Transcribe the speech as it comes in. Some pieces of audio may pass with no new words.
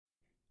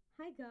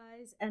Hi,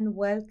 guys, and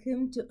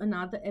welcome to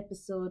another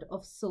episode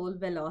of Soul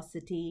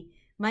Velocity.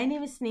 My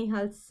name is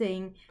Snehal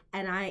Singh,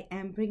 and I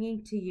am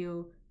bringing to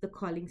you the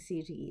Calling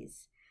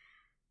series.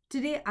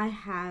 Today, I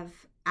have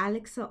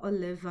Alexa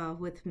Oliva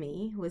with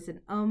me, who is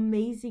an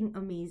amazing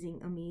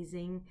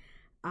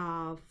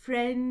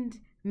friend,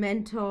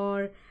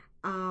 mentor,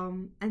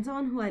 and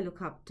someone who I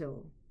look up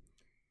to.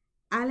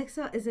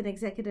 Alexa is an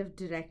executive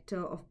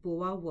director of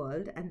Boa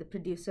World and the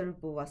producer of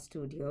Boa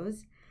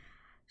Studios.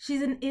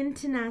 She's an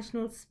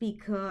international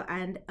speaker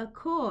and a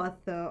co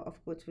author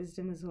of Coach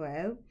Wisdom as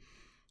well.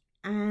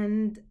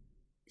 And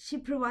she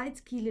provides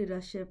key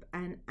leadership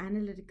and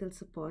analytical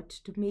support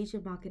to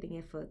major marketing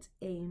efforts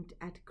aimed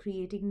at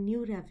creating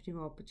new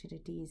revenue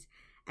opportunities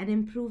and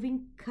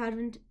improving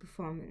current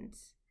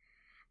performance.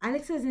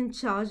 Alexa is in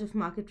charge of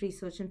market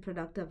research and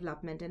product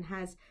development and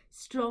has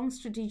strong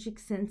strategic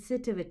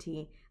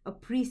sensitivity,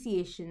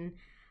 appreciation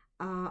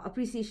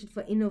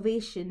for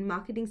innovation,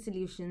 marketing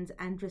solutions,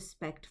 and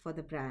respect for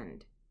the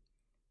brand.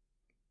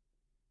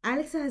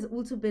 Alexa has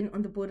also been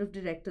on the board of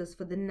directors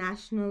for the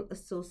National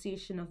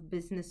Association of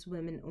Business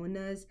Women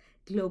Owners,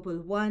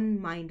 Global One,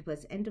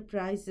 Mindbuzz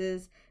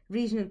Enterprises,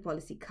 Regional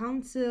Policy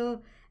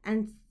Council,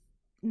 and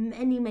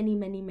many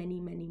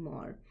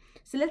more.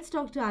 So let's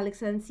talk to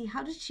Alexa and see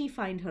how did she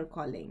find her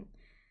calling?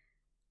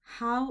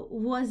 How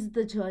was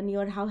the journey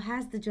or how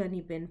has the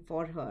journey been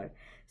for her?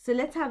 So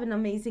let's have an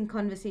amazing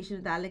conversation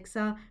with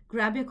Alexa.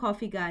 Grab your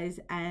coffee, guys,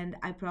 and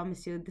I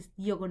promise you this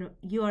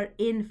you are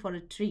in for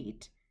a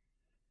treat.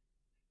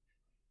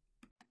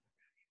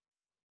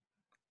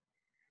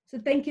 So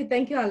thank you,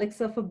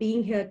 Alexa, for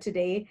being here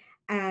today.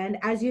 And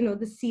as you know,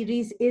 the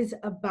series is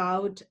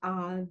about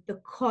the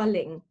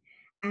calling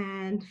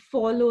and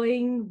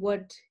following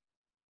what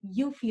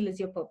you feel is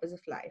your purpose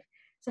of life.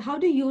 So how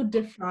do you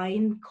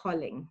define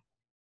calling?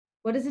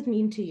 What does it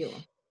mean to you?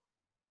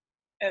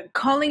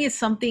 Calling is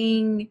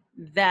something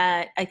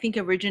that I think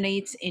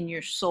originates in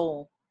your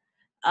soul.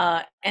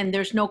 And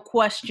there's no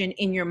question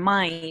in your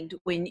mind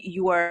when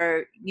you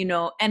are,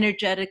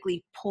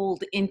 energetically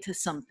pulled into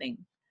something.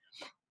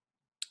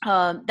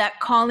 That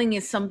calling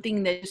is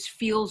something that just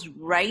feels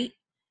right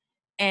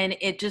and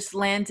it just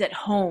lands at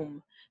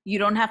home. You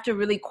don't have to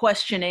really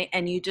question it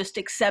and you just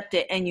accept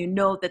it and you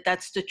know that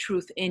that's the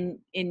truth in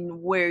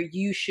where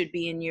you should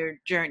be in your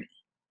journey.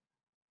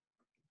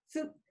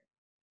 So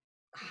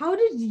how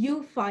did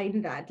you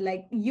find that?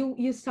 Like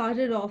you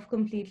started off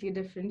completely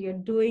different. You're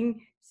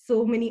doing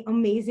so many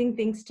amazing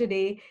things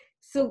today.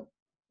 So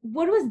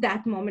what was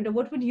that moment, or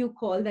what would you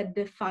call that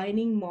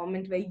defining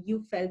moment where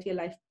you felt your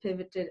life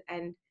pivoted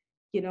and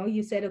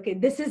you said, okay,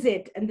 this is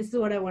it and this is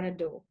what I want to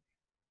do?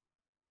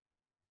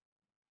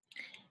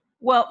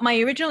 Well,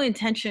 my original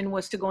intention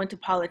was to go into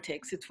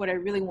politics. It's what I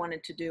really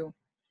wanted to do.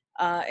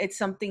 It's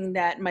something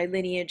that my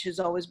lineage has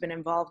always been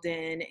involved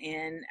in,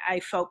 and I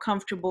felt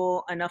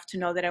comfortable enough to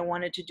know that I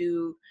wanted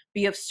to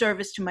be of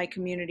service to my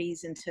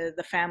communities and to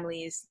the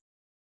families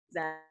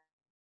that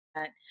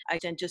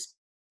and just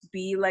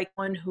be like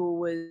one who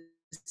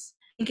was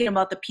thinking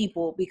about the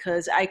people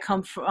because I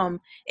come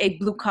from a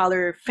blue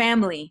collar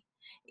family,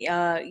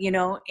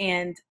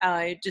 and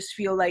I just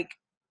feel like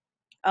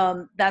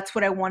that's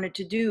what I wanted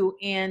to do.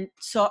 And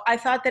so I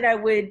thought that I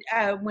would,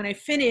 when I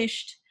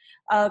finished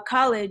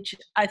college,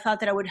 I thought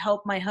that I would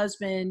help my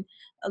husband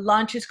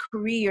launch his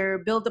career,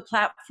 build a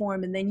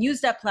platform, and then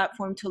use that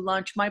platform to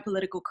launch my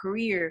political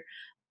career.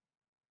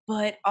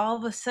 But all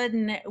of a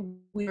sudden,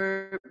 we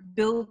were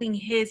building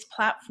his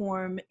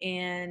platform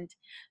and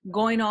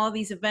going to all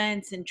these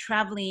events and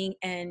traveling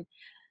and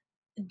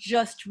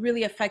just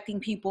really affecting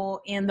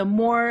people. And the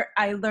more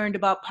I learned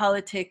about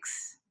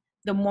politics,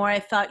 the more I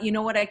thought, you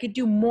know what, I could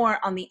do more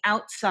on the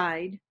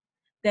outside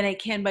than I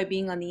can by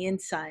being on the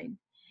inside.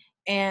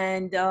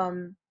 And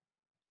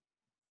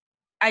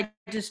I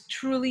just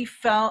truly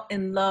fell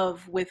in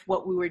love with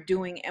what we were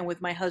doing and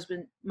with my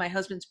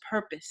husband's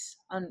purpose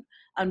on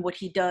what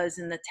he does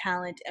and the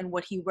talent and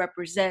what he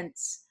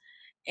represents.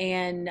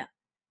 And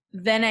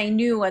then I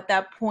knew at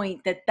that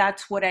point that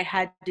that's what I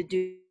had to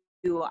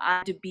do. I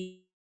had to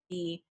be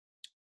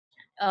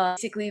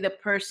basically the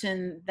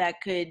person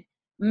that could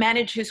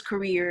manage his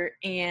career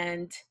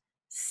and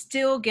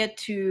still get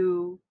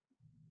to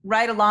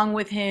ride along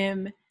with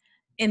him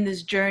in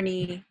this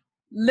journey,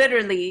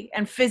 literally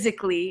and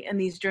physically, in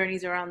these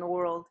journeys around the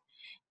world.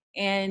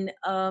 And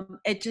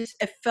it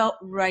felt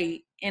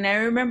right. And I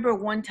remember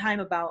one time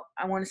about,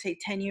 I want to say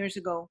 10 years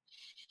ago,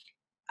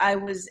 I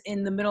was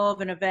in the middle of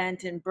an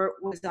event and Bert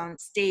was on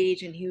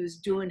stage and he was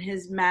doing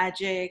his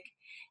magic.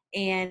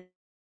 And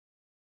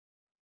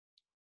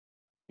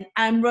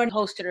I'm running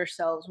hosted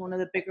ourselves, one of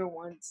the bigger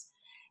ones.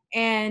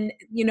 And,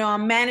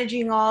 I'm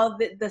managing all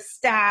the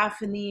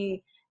staff and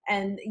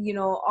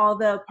all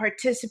the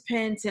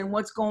participants and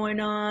what's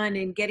going on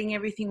and getting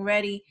everything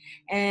ready.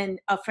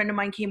 And a friend of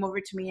mine came over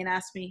to me and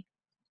asked me,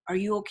 are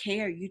you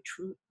okay? Are you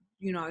true?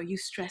 Are you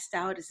stressed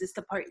out? Is this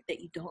the part that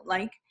you don't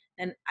like?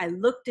 And I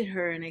looked at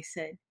her and I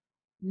said,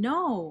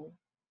 no,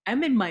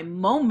 I'm in my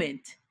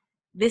moment.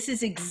 This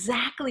is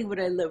exactly what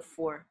I live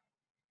for.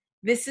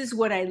 This is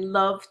what I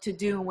love to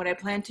do and what I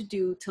plan to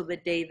do till the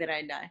day that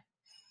I die.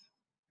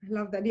 I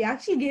love that. You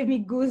actually gave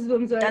me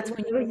goosebumps That's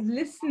when when I was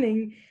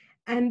listening.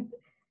 And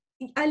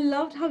I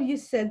loved how you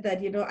said that,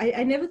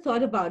 I never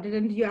thought about it.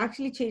 And you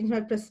actually changed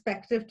my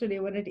perspective today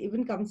when it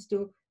even comes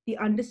to the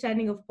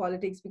understanding of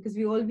politics, because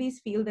we always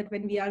feel that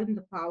when we are in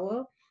the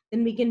power,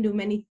 then we can do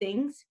many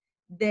things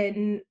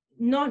than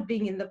not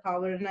being in the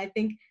power. And I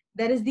think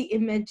that is the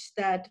image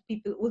that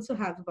people also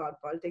have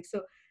about politics.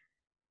 So,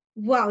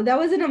 wow, that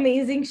was an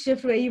amazing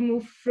shift where you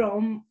moved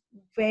from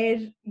where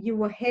you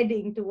were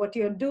heading to what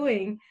you're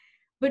doing.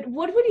 But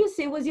what would you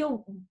say was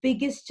your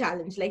biggest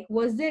challenge? Like,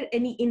 was there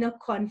any inner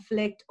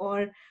conflict,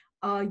 or,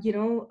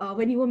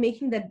 when you were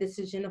making that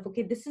decision of,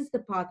 okay, this is the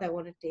path I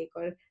want to take,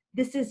 or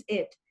this is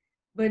it?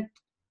 But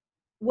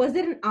was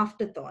there an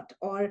afterthought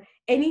or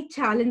any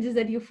challenges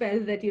that you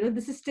felt that,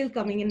 this is still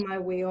coming in my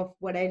way of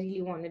what I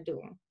really want to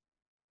do?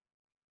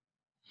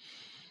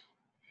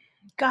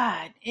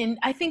 God, and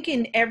I think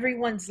in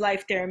everyone's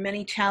life there are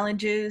many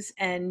challenges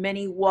and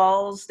many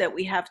walls that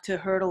we have to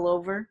hurdle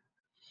over.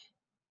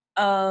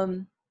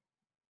 Um,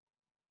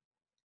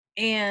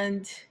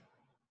 and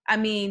I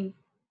mean,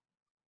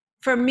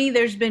 for me,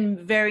 there's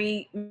been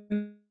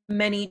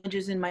many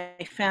changes in my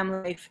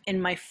family life,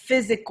 in my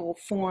physical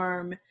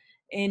form,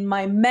 in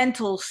my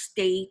mental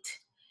state.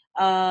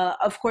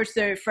 Of course,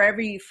 there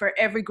for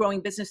every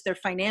growing business, there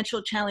are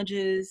financial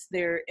challenges,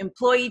 there are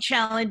employee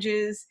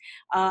challenges.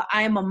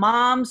 I am a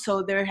mom,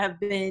 so there have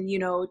been,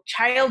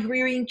 child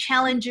rearing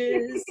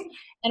challenges,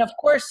 and of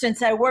course,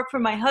 since I work for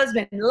my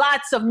husband,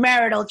 lots of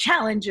marital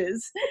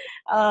challenges.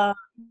 Uh,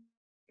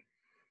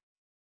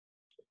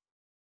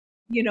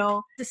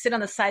 to sit on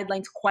the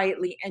sidelines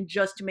quietly and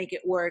just to make it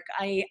work.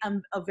 I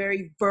am a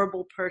very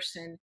verbal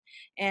person,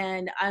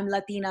 and I'm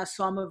Latina,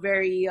 so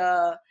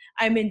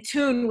I'm in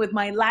tune with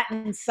my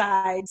Latin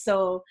side.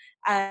 So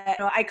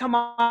I come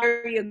on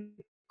very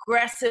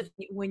aggressive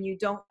when you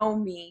don't know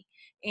me,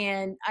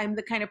 and I'm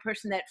the kind of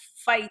person that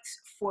fights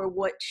for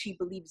what she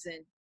believes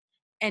in,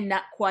 and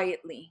not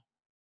quietly.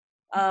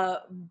 Uh,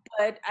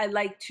 but I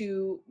like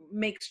to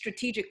make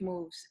strategic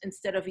moves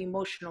instead of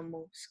emotional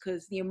moves,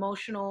 because the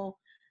emotional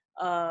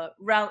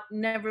route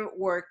never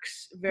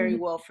works very Mhm.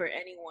 well for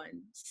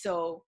anyone.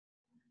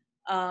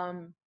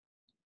 Um,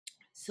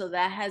 so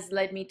that has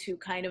led me to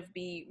kind of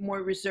be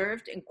more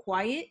reserved and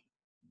quiet.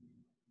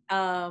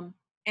 Um,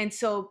 and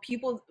so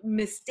people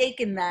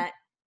mistaken that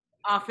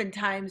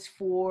oftentimes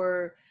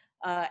for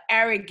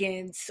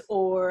arrogance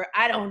or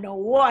I don't know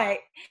what,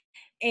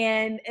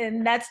 and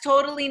that's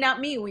totally not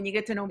me when you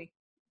get to know me.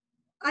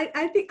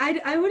 I think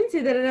I wouldn't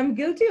say that, and I'm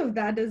guilty of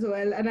that as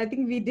well. And I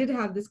think we did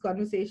have this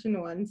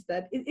conversation once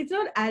that it's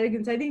not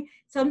arrogance. I think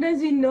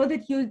sometimes we know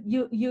that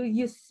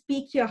you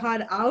speak your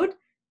heart out.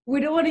 We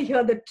don't want to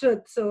hear the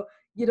truth, so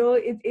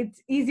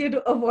it's easier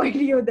to avoid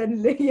you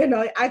than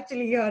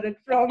actually hear it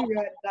from you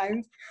at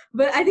times.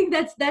 But I think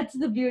that's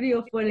the beauty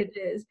of what it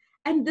is,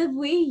 and the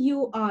way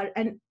you are.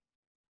 And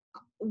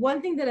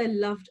one thing that I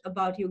loved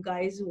about you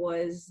guys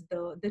was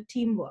the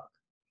teamwork.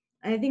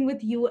 I think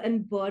with you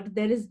and Bert,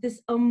 there is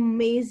this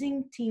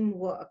amazing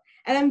teamwork.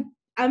 And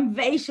I'm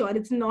very sure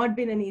it's not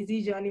been an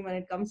easy journey when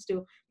it comes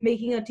to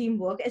making a team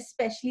work,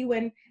 especially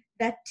when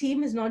that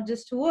team is not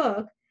just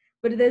work,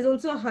 but there's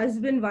also a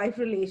husband-wife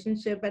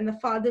relationship and a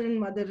father and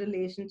mother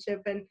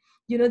relationship, and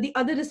the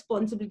other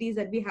responsibilities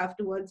that we have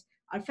towards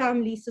our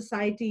family,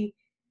 society.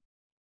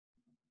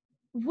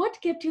 What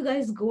kept you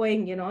guys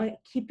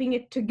going, keeping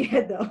it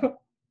together?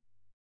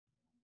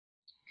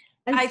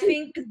 And I still,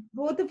 think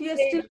both of you are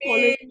still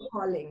following it, the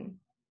calling.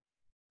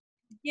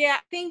 yeah, I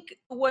think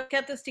what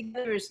kept us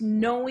together is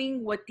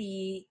knowing what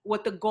the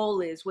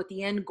goal is, what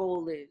the end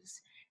goal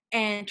is,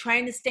 and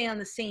trying to stay on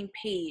the same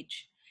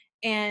page.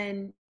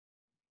 And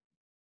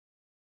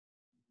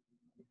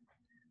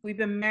we've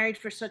been married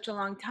for such a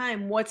long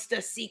time. What's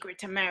the secret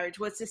to marriage?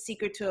 What's the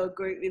secret to a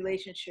great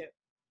relationship?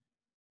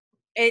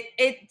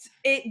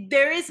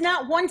 There is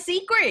not one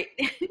secret.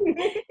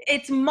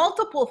 It's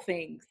multiple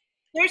things.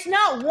 There's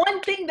not one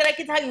thing that I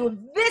can tell you,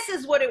 this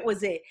is what it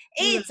was it.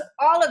 No. It's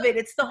all of it.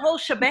 It's the whole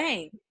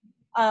shebang.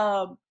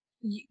 Um,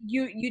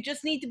 you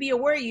just need to be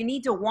aware. You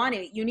need to want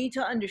it. You need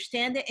to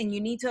understand it, and you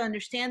need to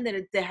understand that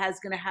it has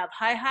going to have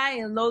high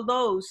and low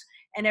lows,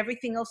 and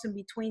everything else in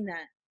between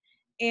that.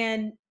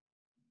 And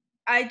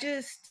I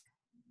just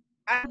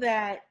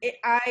that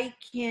I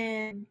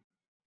can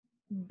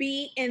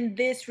be in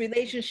this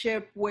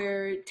relationship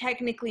where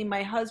technically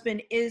my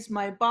husband is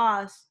my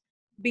boss,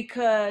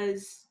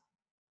 because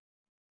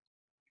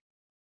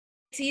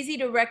it's easy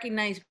to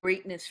recognize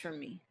greatness for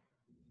me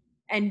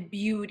and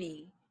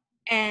beauty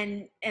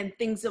and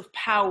things of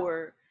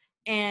power.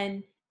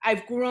 And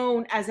I've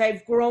grown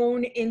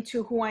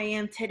into who I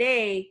am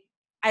today,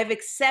 I've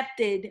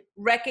accepted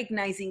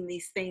recognizing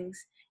these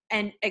things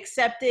and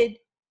accepted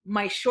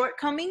my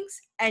shortcomings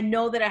and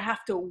know that I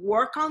have to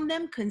work on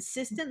them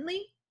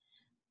consistently.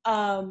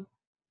 um,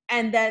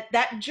 and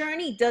that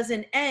journey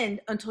doesn't end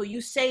until you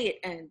say it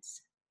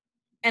ends.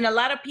 And a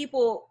lot of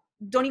people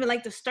don't even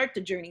like to start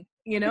the journey.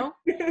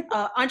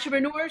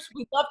 Entrepreneurs,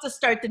 we love to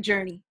start the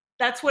journey.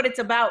 That's what it's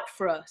about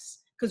for us,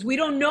 because we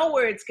don't know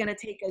where it's going to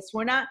take us.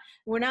 We're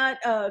not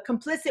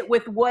complicit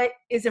with what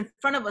is in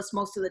front of us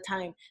most of the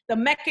time. The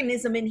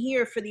mechanism in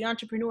here for the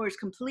entrepreneur is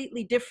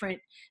completely different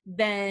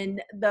than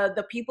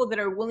the people that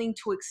are willing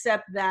to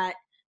accept that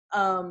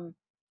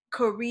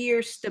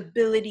career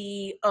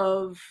stability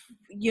of,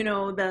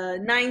 the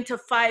 9 to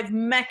 5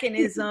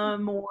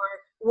 mechanism, or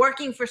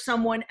working for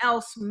someone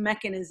else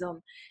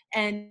mechanism.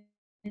 And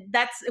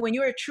that's when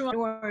you're a true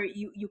entrepreneur,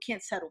 you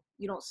can't settle.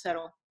 You don't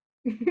settle.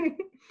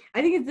 I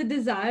think it's the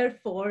desire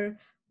for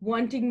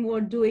wanting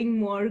more, doing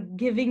more,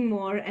 giving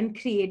more, and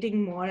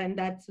creating more, and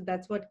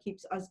that's what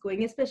keeps us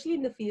going, especially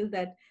in the field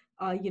that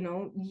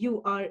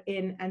you are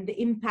in, and the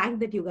impact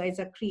that you guys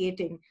are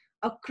creating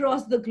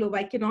across the globe.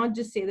 I cannot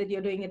just say that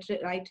you're doing it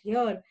right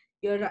here.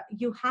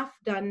 You have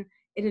done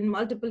it in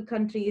multiple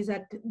countries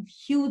at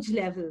huge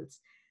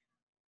levels.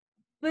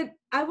 But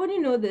I want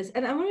to know this,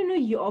 and I want to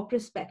know your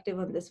perspective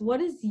on this.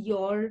 What is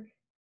your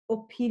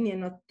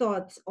opinion or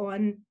thoughts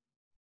on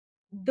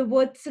the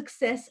word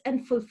success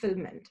and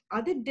fulfillment?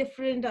 Are they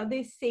different? Are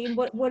they same?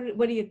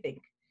 What do you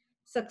think?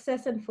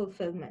 Success and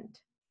fulfillment.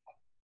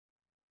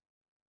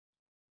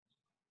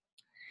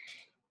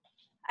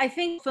 I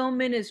think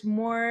fulfillment is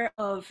more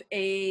of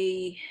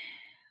a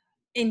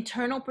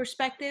internal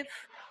perspective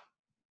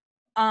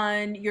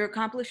on your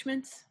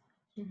accomplishments,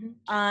 Mm-hmm.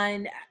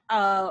 on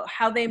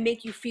how they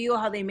make you feel,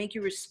 how they make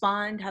you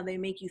respond, how they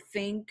make you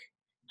think,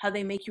 how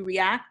they make you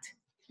react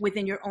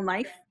within your own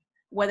life,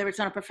 whether it's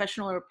on a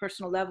professional or a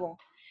personal level.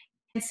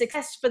 And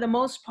success, for the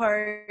most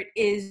part,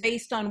 is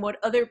based on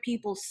what other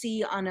people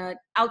see on an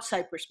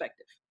outside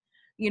perspective,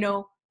 you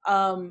know.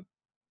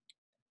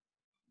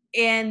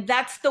 And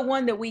that's the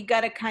one that we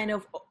got to kind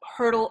of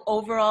hurdle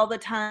over all the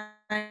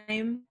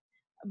time,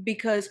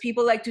 because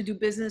people like to do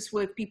business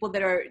with people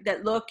that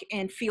look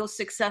and feel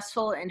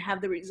successful and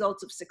have the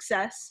results of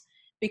success,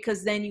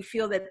 because then you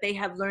feel that they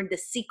have learned the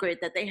secret,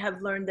 that they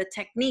have learned the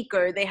technique,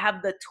 or they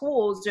have the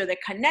tools or the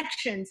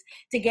connections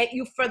to get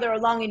you further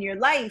along in your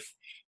life.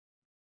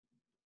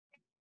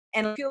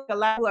 And I feel like a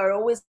lot of people are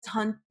always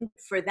hunting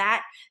for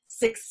that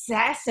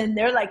success, and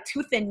they're like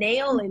tooth and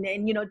nail, and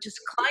just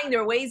clawing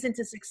their ways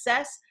into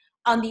success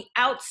on the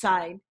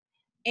outside.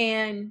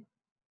 And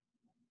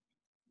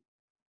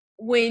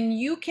when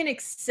you can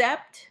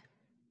accept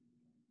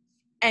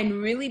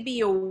and really be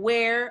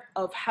aware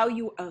of how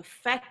you are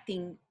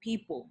affecting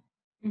people,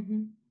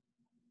 Mm-hmm.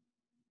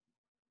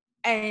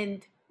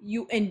 and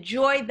you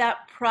enjoy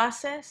that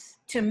process,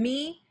 to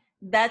me,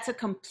 that's a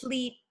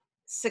complete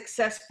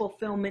success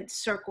fulfillment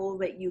circle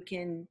that you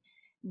can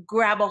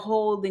grab a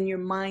hold in your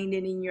mind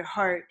and in your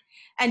heart.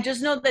 And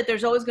just know that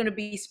there's always going to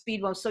be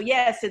speed bumps. So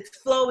yes, it's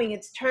flowing,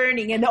 it's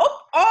turning, and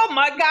oh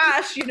my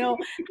gosh,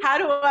 how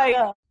do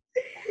I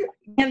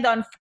end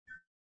on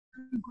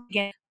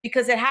again?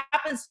 Because it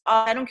happens.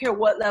 I don't care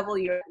what level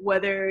you're,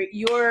 whether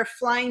you're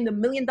flying the $1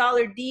 million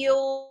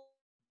deal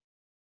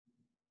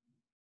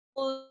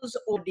or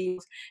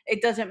deals,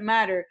 it doesn't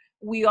matter.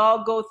 We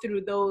all go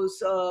through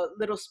those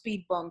little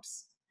speed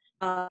bumps.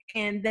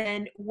 And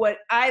then what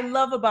I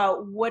love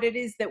about what it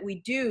is that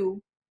we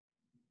do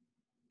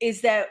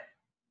is that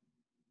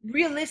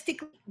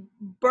realistically,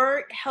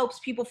 Bert helps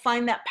people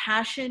find that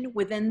passion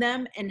within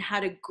them, and how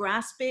to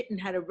grasp it, and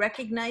how to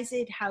recognize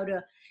it, how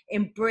to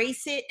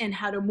embrace it, and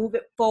how to move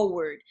it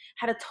forward,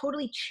 how to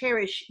totally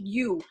cherish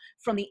you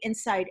from the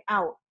inside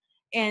out.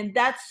 And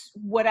that's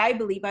what I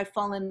believe I've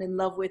fallen in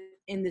love with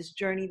in this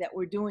journey that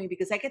we're doing,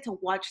 because I get to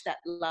watch that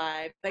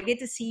live. I get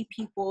to see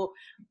people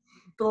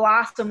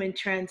blossom and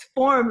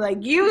transform, like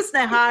you,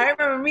 Sneha. I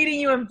remember meeting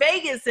you in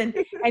Vegas, and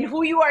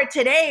who you are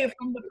today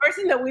from the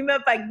person that we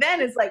met back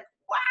then is like,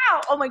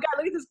 wow, oh my God,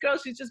 look at this girl,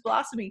 she's just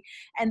blossoming.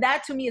 And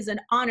that to me is an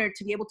honor,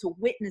 to be able to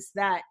witness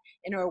that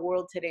in our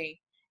world today.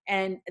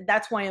 And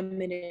that's why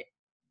I'm in it.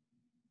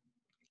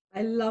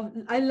 I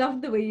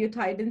love the way you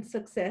tied in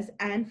success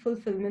and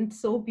fulfillment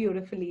so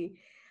beautifully.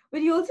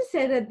 But you also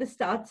said at the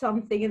start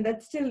something, and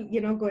that's still,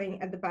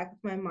 going at the back of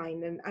my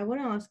mind. And I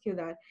want to ask you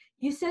that.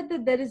 You said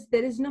that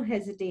there is no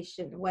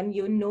hesitation when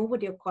you know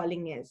what your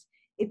calling is.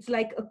 It's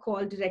like a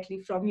call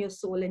directly from your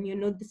soul, and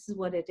this is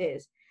what it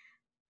is.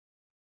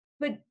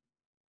 But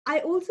I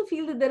also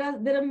feel that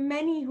there are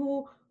many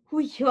who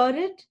hear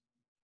it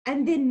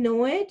and they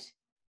know it,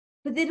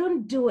 but they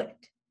don't do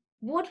it.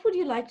 What would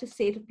you like to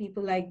say to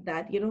people like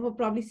that, who are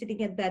probably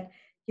sitting at that,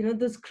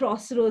 those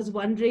crossroads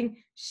wondering,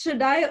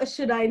 should I or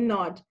should I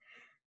not?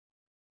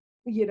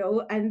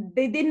 And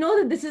they know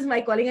that this is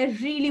my calling. I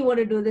really want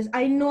to do this.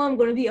 I know I'm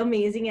going to be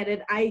amazing at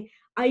it. I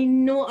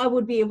know I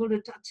would be able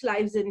to touch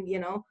lives and,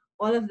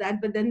 all of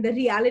that. But then the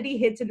reality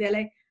hits and they're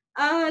like,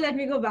 let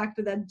me go back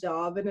to that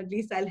job, and at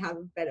least I'll have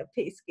a better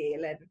pay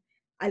scale, and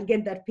I'll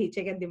get that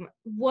paycheck at the.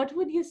 What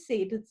would you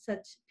say to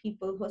such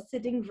people who are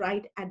sitting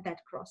right at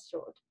that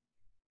crossroad?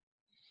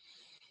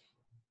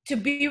 To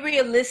be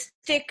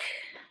realistic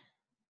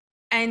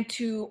and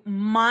to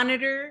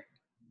monitor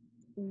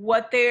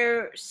what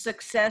their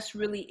success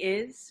really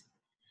is,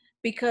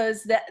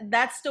 because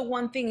that's the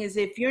one thing, is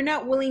if you're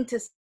not willing to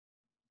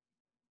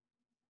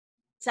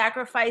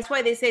sacrifice.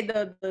 Why they say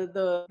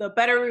the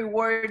better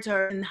rewards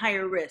are in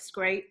higher risk,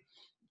 right?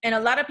 And a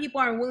lot of people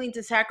aren't willing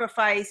to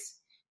sacrifice,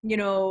 you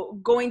know,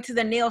 going to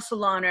the nail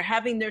salon or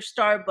having their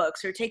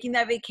Starbucks or taking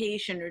that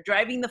vacation or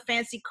driving the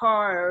fancy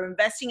car or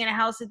investing in a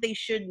house that they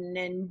shouldn't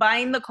and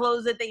buying the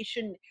clothes that they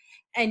shouldn't.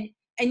 And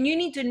and you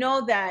need to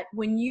know that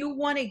when you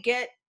want to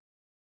get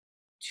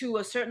to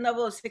a certain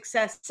level of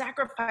success,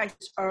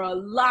 sacrifices are a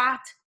lot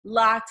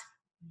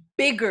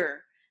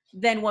bigger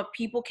than what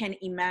people can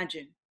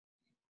imagine.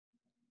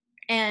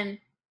 And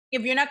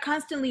if you're not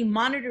constantly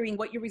monitoring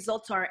what your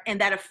results are and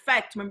that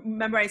effect,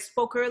 remember I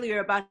spoke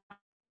earlier about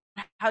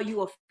how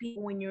you affect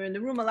people when you're in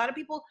the room. A lot of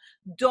people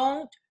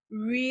don't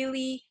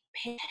really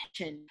pay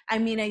attention. I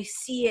mean, I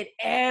see it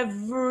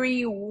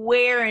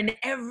everywhere in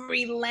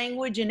every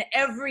language, in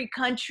every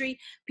country.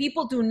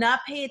 People do not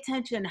pay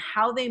attention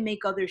how they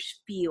make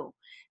others feel,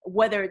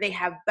 whether they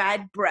have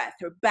bad breath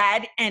or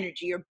bad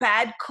energy or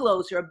bad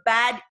clothes or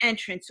bad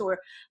entrance or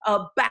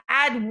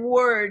bad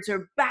words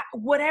or bad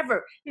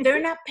whatever.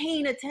 They're not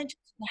paying attention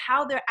to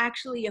how they're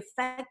actually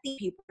affecting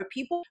people. Are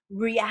people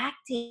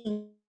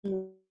reacting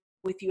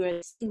with you, are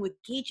they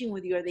engaging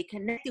with you, are they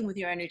connecting with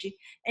your energy?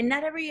 And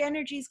not every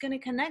energy is going to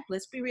connect.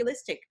 Let's be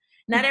realistic.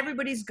 Not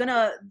everybody's going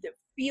to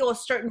feel a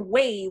certain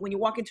way when you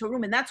walk into a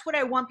room. And that's what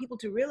I want people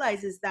to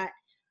realize is that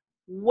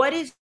what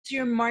is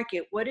your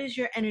market, what is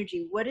your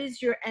energy, what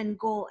is your end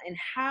goal, and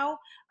how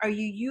are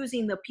you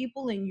using the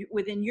people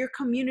within your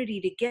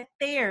community to get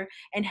there,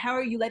 and how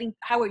are you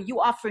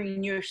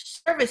offering your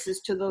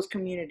services to those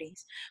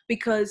communities?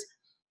 Because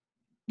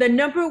the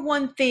number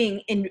one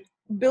thing in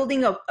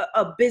building a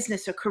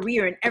business, a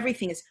career, and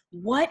everything is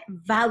what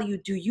value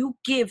do you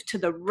give to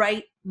the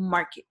right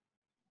market?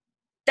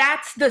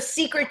 That's the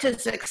secret to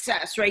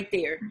success right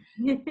there.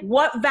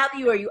 What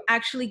value are you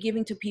actually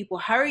giving to people?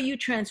 How are you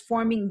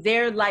transforming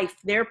their life,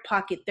 their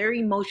pocket, their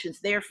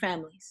emotions, their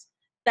families?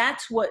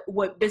 That's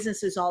what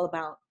business is all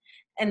about.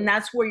 And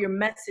that's where your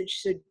message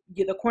should,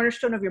 the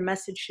cornerstone of your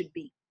message should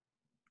be.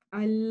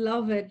 I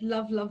love it.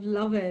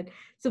 Love it.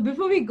 So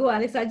before we go,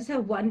 Alex, I just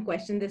have one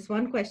question. There's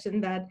one question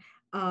that,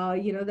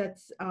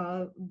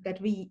 that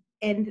we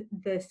end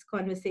this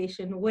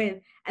conversation with.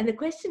 And the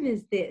question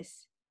is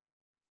this: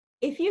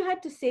 if you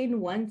had to say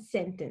in one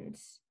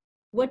sentence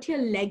what your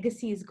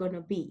legacy is going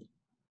to be,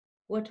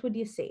 what would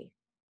you say?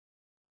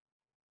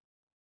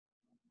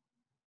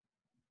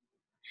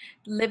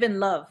 Live in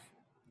love.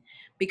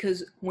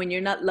 Because when you're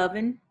not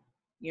loving,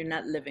 you're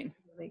not living.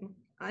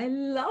 I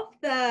love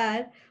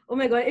that. Oh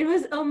my God. It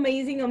was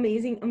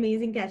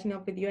amazing catching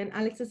up with you. And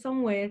Alexa,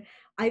 somewhere,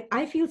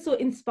 I feel so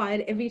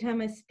inspired every time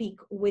I speak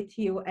with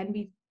you and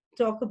we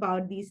talk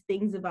about these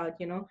things about,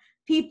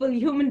 people,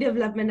 human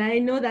development. And I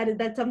know that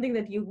that's something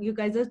that you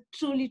guys are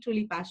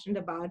truly passionate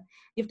about.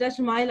 You've touched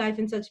my life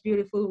in such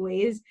beautiful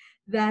ways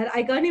that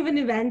I can't even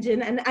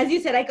imagine. And as you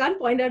said, I can't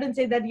point out and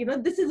say that,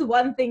 this is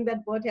one thing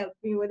that what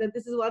helped me with it.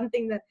 This is one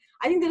thing that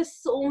I think there are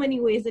so many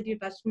ways that you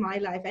touched my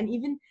life. And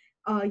even,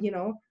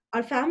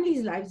 our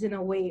families' lives in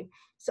a way.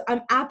 So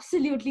I'm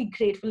absolutely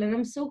grateful. And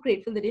I'm so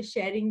grateful that you're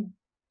sharing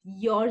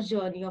your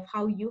journey of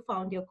how you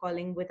found your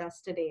calling with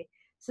us today.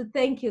 So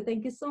thank you.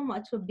 Thank you so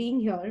much for being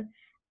here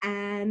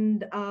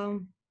and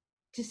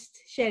just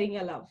sharing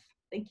your love.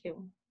 Thank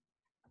you.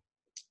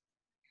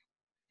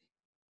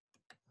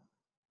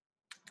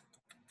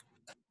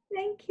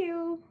 Thank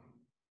you.